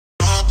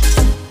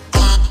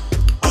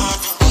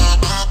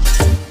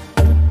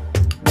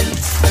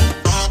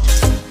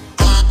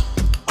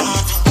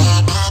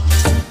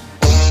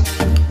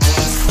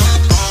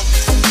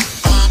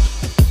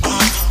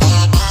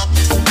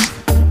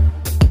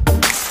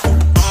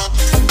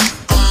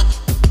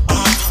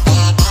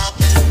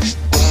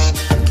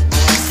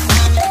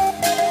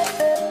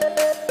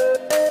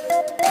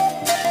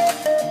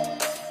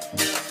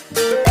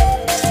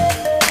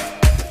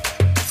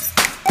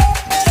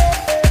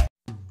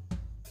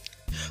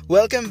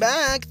Welcome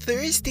back,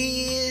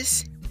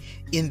 Thirsties!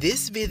 In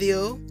this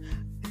video,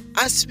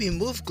 as we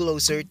move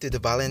closer to the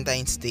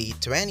Valentine's Day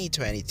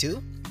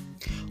 2022,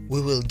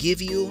 we will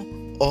give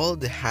you all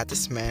the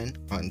hottest men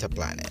on the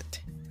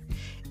planet.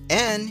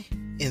 And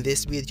in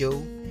this video,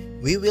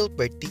 we will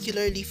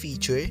particularly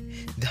feature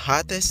the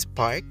hottest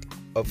part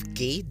of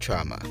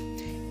K-drama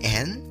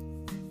and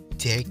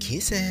their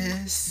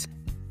kisses.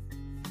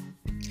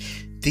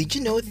 Did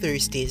you know,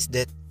 Thirsties,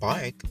 that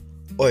Park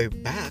or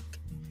Bak,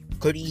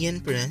 Korean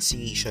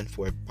pronunciation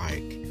for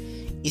Park,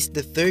 is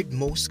the third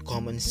most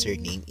common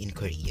surname in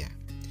Korea,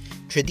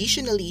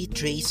 traditionally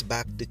traced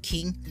back to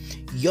King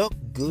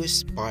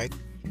Yeok-gu's Park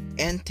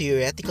and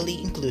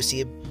theoretically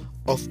inclusive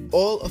of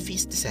all of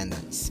his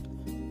descendants.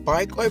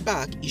 Park or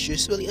Bak is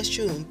usually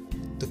assumed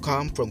to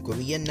come from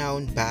Korean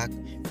noun bak,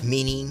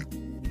 meaning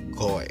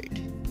cord.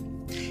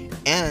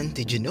 And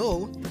did you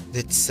know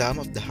that some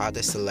of the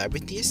hottest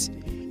celebrities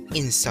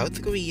in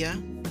South Korea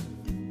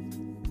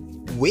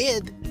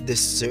with the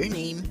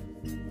surname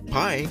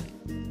Park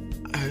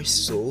are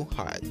so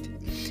hot?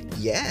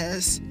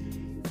 Yes,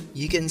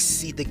 you can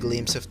see the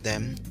glimpse of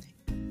them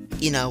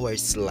in our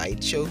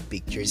slideshow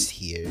pictures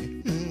here.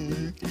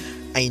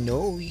 I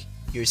know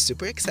you're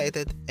super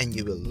excited and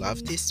you will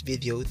love this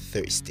video,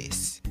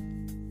 Thirsties.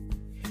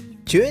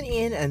 Tune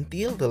in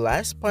until the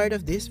last part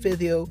of this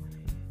video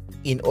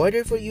in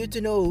order for you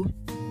to know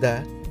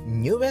the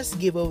newest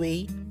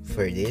giveaway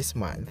for this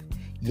month.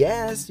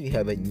 Yes, we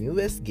have a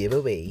newest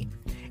giveaway.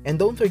 And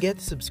don't forget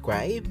to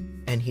subscribe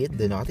and hit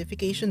the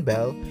notification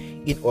bell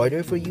in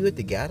order for you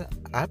to get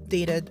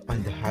updated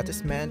on the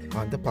hottest man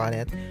on the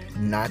planet,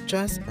 not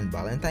just on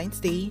Valentine's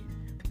Day,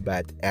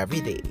 but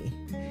every day.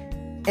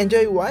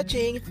 Enjoy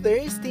watching,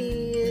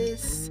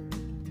 Thirsties!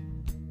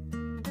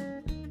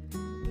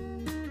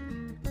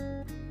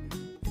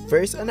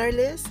 First on our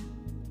list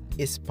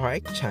is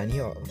Park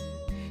Chanyeol.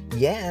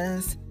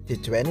 Yes, the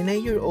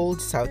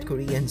 29-year-old South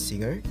Korean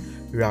singer,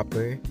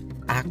 rapper,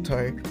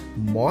 actor,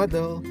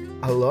 model,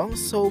 along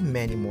so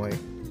many more.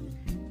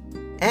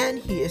 And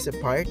he is a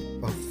part,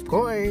 of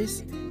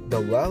course,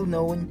 the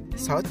well-known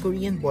South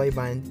Korean boy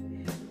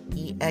band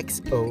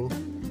EXO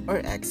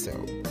or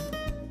EXO.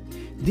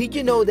 Did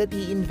you know that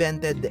he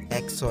invented the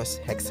EXO's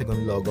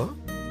hexagon logo?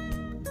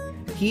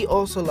 He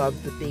also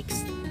loved to take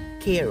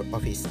care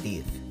of his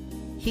teeth.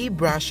 He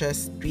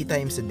brushes 3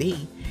 times a day,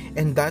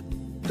 and that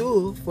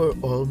too for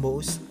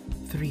almost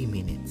 3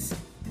 minutes.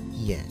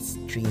 Yes,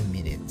 3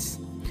 minutes.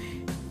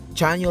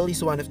 Chanyeol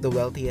is one of the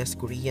wealthiest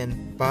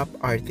Korean pop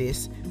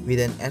artists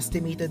with an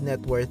estimated net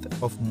worth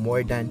of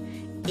more than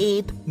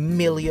 $8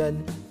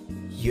 million.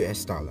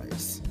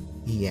 Yes.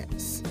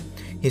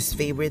 His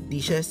favorite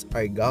dishes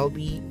are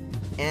galbi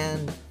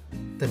and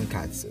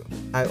tonkatsu.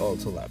 I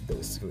also love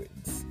those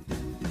foods.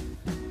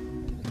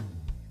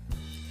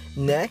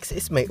 Next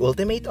is my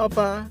ultimate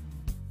oppa,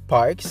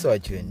 Park Seo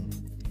Joon.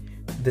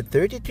 The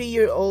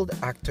 33-year-old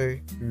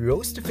actor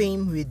rose to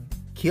fame with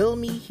Kill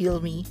Me, Heal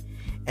Me,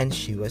 and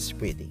She Was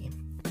Pretty.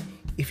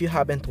 If you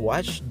haven't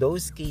watched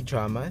those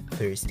K-drama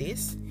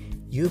Thirsties,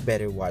 you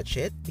better watch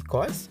it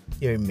because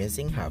you're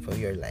missing half of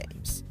your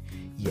lives.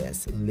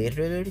 Yes,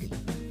 literally,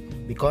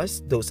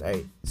 because those are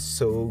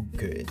so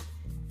good.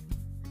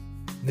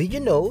 Did you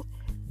know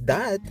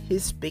that he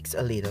speaks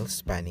a little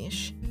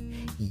Spanish?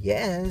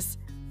 Yes,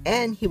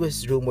 and he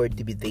was rumored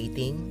to be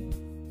dating,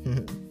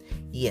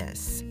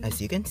 yes,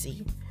 as you can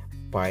see,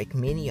 Park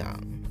Min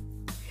Young.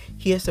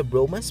 He has a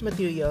bromance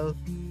material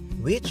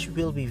which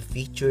will be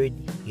featured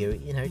here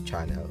in our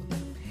channel.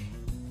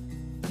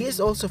 He is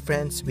also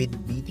friends with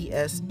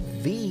BTS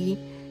V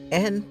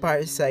and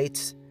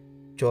Parasite's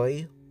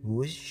Choi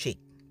Woo-sik.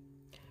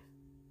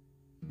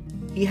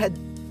 He had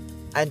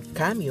a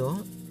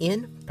cameo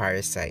in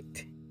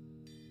Parasite.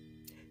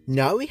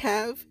 Now we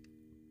have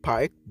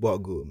Park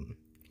Bo-gum.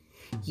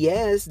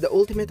 Yes, the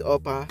ultimate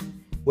oppa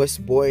was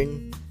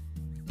born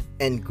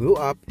and grew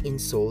up in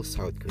Seoul,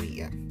 South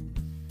Korea.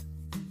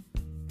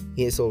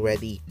 He is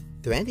already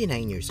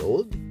 29 years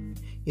old.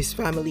 His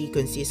family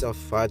consists of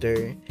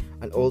father,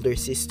 an older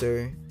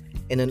sister,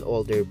 and an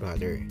older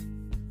brother.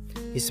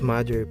 His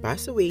mother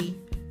passed away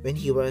when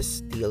he was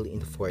still in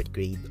the 4th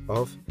grade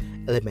of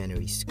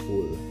elementary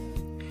school.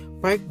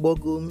 Park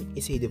Bo-gum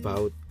is a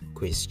devout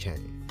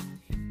Christian.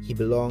 He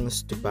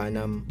belongs to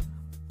Banam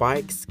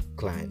Park's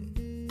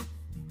clan.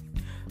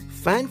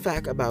 Fun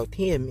fact about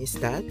him is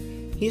that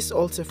he is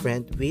also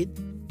friend with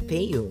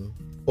Taeyong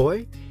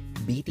or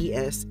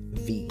BTS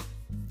V.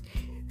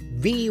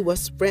 V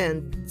was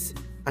friends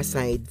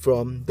aside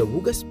from the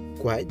Wooga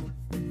squad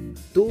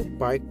to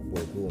Park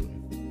Bo-gum.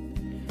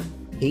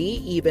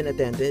 He even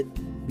attended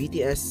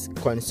BTS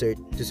concert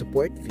to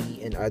support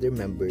V and other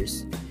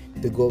members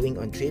to going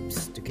on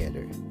trips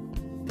together.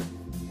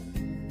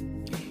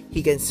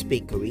 He can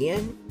speak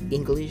Korean,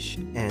 English,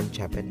 and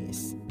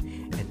Japanese.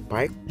 And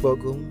Park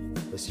Bo-gum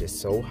was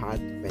just so hot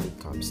when it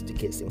comes to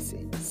kissing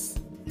scenes.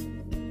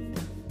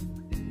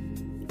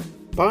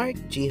 Park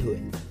Ji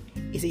Hoon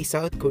is a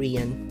South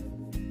Korean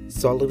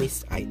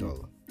soloist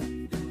idol.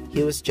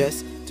 He was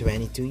just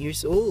 22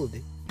 years old.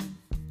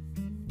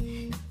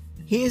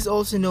 He is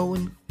also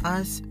known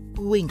as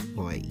Wink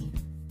Boy.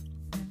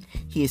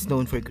 He is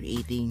known for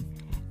creating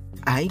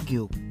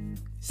idol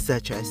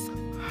such as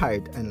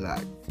Heart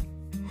Unlocked.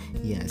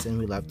 Yes, and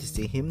we love to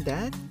see him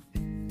that.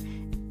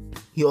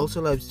 He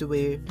also loves to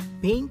wear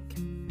pink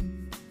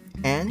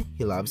and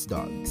he loves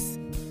dogs.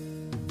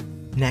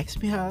 Next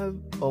we have,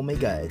 oh my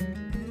god,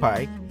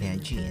 Park Hae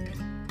Jin.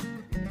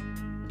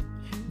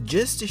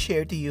 Just to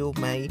share to you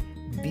my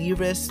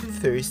dearest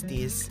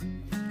thirsties,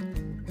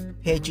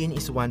 Hae Jin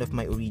is one of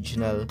my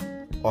original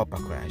Oppa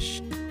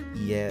crush.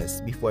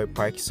 Yes, before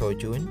Park Seo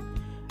Joon,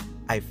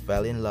 I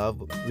fell in love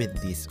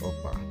with this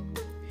Oppa.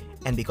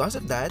 And because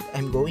of that,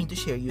 I'm going to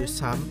share you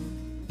some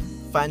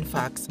fun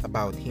facts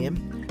about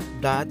him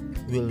that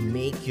will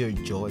make your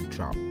jaw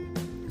drop.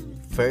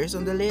 First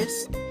on the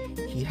list,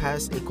 he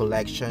has a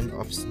collection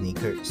of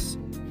sneakers,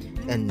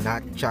 and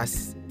not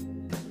just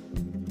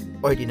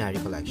ordinary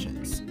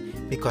collections,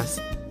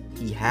 because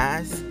he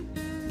has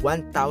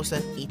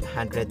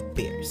 1,800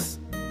 pairs.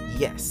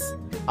 Yes,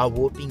 a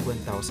whopping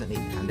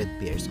 1,800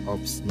 pairs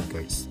of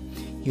sneakers.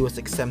 He was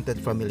exempted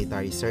from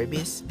military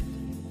service.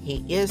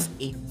 He is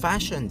a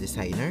fashion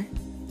designer.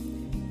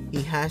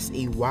 He has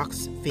a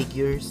wax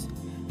figures,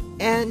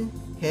 and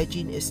Hae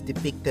Jin is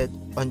depicted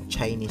on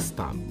Chinese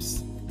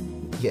stamps.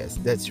 Yes,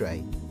 that's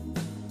right.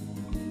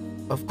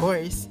 Of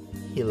course,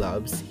 he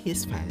loves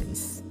his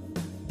fans.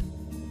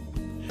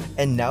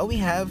 And now we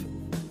have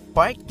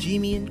Park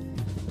Jimin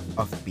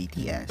of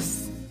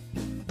BTS.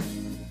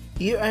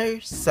 Here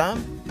are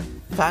some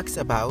facts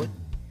about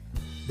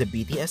the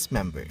BTS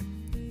member.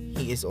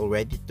 He is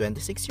already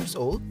 26 years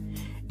old,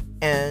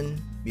 and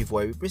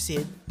before we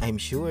proceed, I'm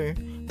sure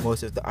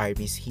most of the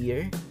armies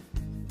here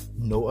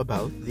know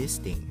about these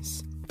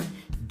things.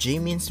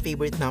 Jimin's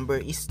favorite number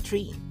is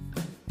 3.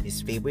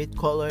 His favorite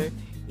color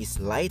is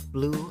light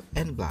blue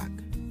and black.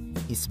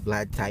 His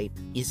blood type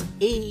is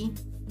A.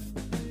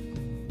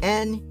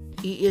 And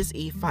he is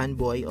a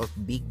fanboy of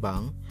Big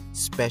Bang,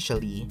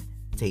 especially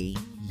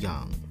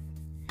Taeyoung.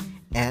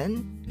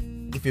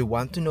 And if you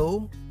want to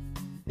know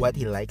what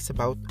he likes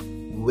about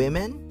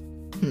women,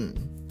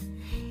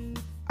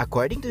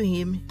 according to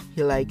him,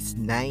 he likes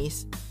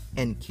nice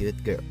and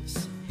cute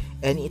girls.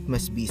 And it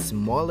must be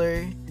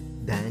smaller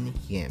than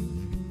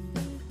him.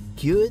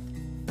 Cute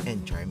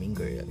and charming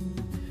girl.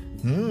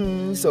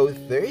 So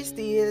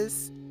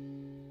thirsties.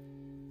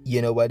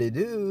 You know what to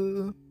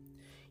do.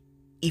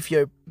 If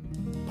you're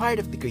part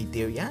of the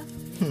criteria,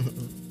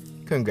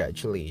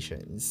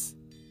 congratulations.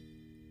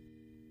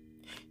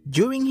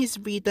 During his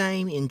free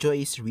time, he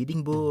enjoys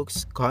reading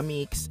books,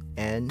 comics,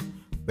 and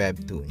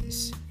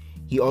webtoons.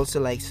 He also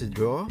likes to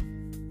draw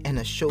and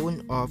has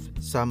shown off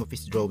some of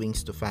his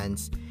drawings to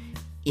fans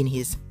in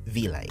his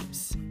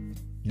V-Lives.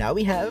 Now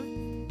we have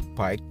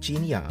Park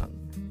Jin Young.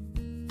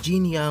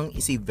 Jin Young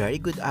is a very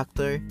good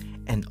actor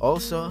and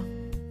also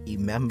a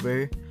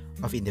member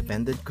of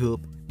independent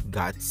group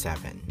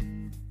GOT7.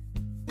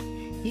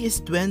 He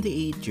is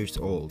 28 years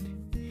old.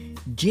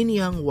 Jin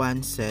Young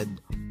once said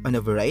on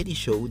a variety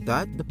show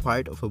that the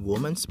part of a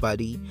woman's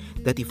body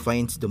that he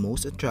finds the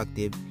most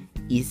attractive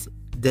is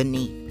the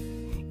nape.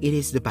 It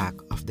is the back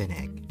of the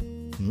neck.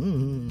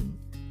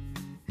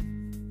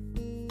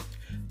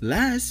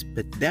 Last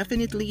but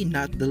definitely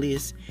not the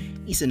least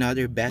is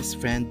another best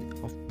friend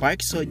of Park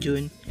Seo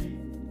Joon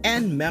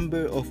and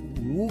member of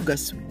Wooga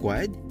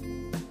Squad,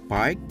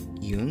 Park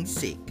Hyung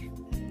Sik.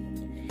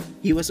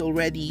 He was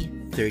already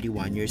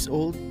 31 years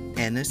old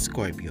and a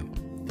Scorpio.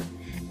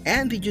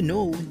 And did you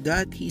know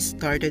that he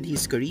started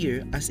his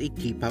career as a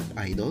K-pop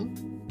idol?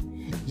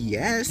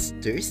 Yes,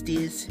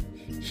 thirsties.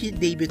 He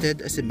debuted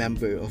as a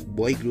member of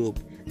boy group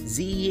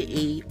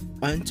ZEA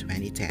on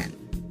 2010.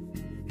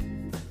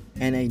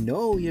 And I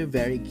know you're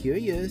very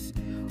curious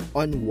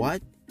on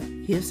what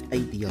his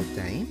ideal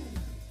time?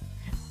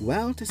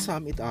 Well, to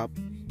sum it up,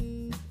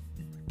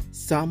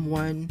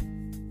 someone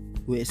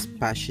who is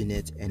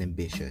passionate and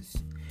ambitious.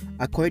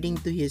 According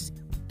to his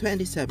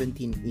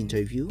 2017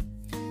 interview,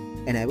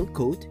 and I will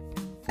quote,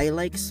 "I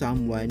like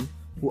someone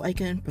who I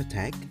can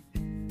protect,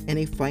 and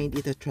I find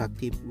it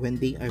attractive when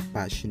they are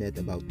passionate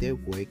about their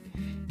work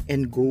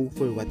and go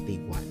for what they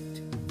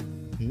want."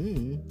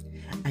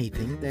 I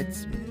think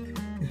that's me.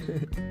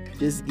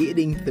 Just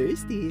getting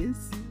thirsties.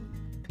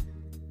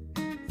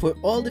 For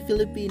all the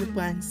Filipino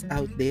fans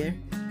out there,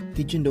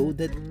 did you know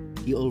that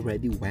he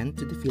already went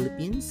to the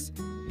Philippines?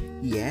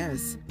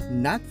 Yes,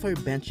 not for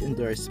bench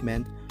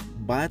endorsement,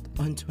 but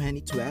on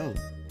 2012,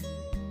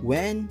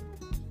 when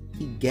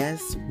he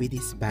guests with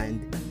his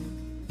band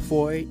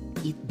for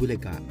Eat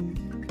Bulaga,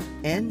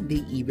 and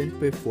they even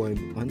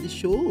performed on the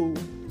show.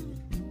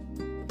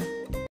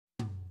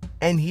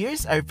 And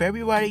here's our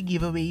February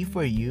giveaway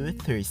for you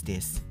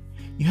thirsties.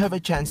 You have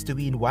a chance to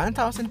win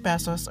 1,000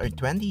 pesos or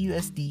 20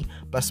 USD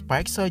plus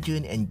Park Seo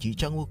Joon and Ji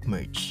Wook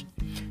merch.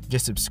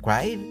 Just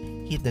subscribe,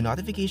 hit the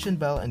notification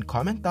bell, and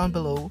comment down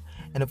below,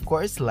 and of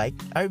course like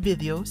our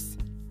videos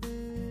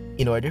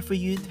in order for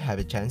you to have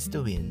a chance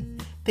to win.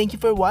 Thank you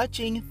for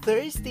watching,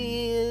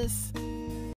 thirsties!